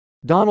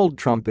Donald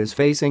Trump is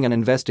facing an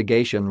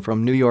investigation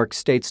from New York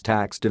State's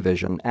tax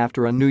division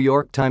after a New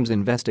York Times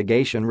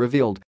investigation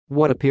revealed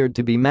what appeared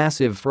to be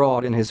massive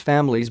fraud in his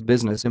family's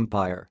business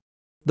empire.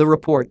 The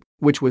report,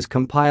 which was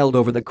compiled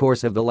over the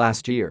course of the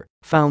last year,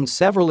 found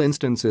several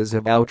instances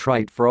of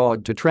outright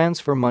fraud to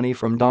transfer money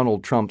from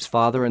Donald Trump's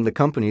father and the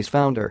company's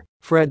founder,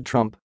 Fred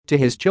Trump, to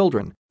his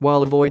children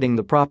while avoiding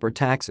the proper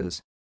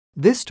taxes.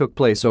 This took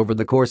place over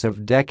the course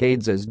of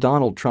decades as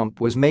Donald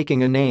Trump was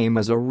making a name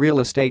as a real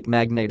estate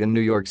magnate in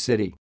New York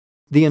City.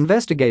 The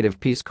investigative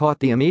piece caught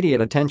the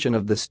immediate attention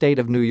of the state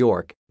of New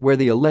York, where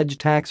the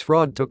alleged tax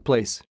fraud took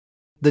place.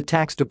 The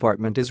tax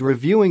department is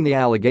reviewing the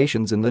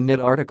allegations in the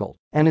NYT article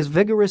and is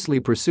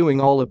vigorously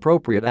pursuing all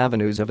appropriate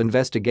avenues of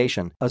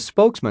investigation, a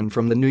spokesman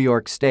from the New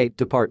York State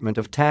Department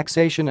of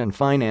Taxation and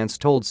Finance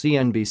told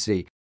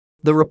CNBC.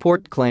 The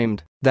report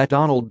claimed that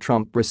Donald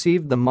Trump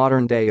received the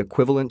modern-day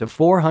equivalent of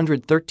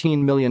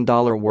 $413 million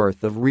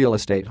worth of real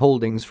estate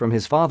holdings from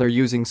his father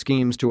using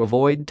schemes to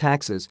avoid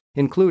taxes,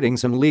 including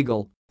some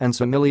legal and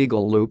some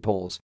illegal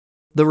loopholes.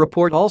 The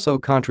report also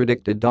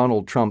contradicted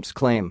Donald Trump's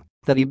claim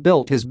that he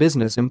built his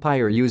business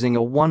empire using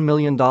a $1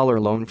 million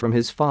loan from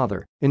his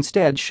father,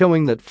 instead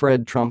showing that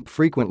Fred Trump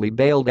frequently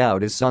bailed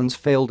out his son's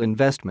failed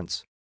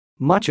investments.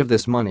 Much of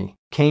this money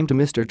came to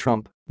Mr.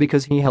 Trump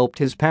because he helped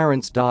his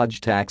parents dodge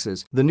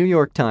taxes, the New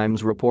York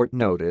Times report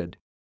noted.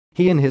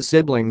 He and his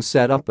siblings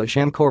set up a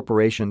sham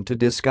corporation to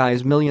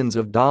disguise millions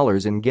of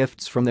dollars in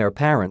gifts from their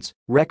parents,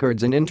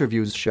 records and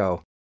interviews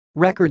show.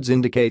 Records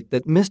indicate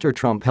that Mr.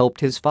 Trump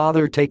helped his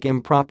father take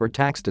improper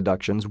tax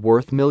deductions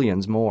worth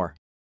millions more.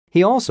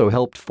 He also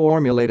helped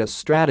formulate a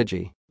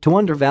strategy to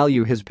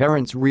undervalue his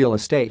parents' real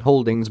estate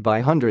holdings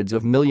by hundreds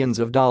of millions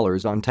of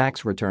dollars on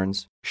tax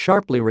returns,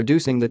 sharply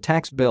reducing the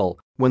tax bill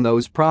when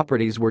those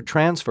properties were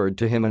transferred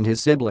to him and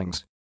his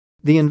siblings.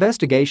 The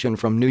investigation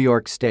from New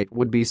York State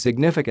would be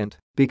significant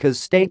because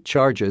state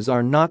charges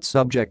are not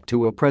subject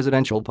to a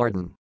presidential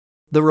pardon.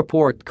 The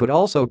report could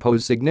also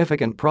pose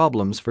significant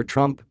problems for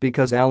Trump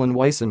because Alan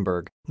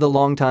Weissenberg, the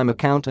longtime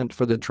accountant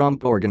for the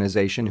Trump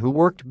Organization who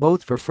worked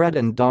both for Fred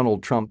and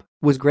Donald Trump,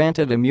 was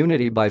granted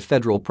immunity by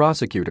federal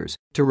prosecutors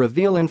to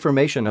reveal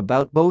information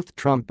about both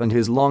Trump and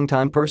his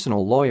longtime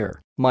personal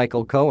lawyer,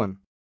 Michael Cohen.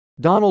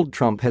 Donald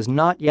Trump has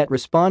not yet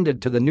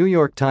responded to the New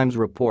York Times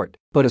report,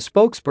 but a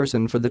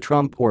spokesperson for the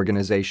Trump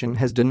Organization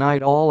has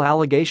denied all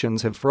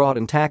allegations of fraud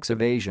and tax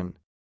evasion.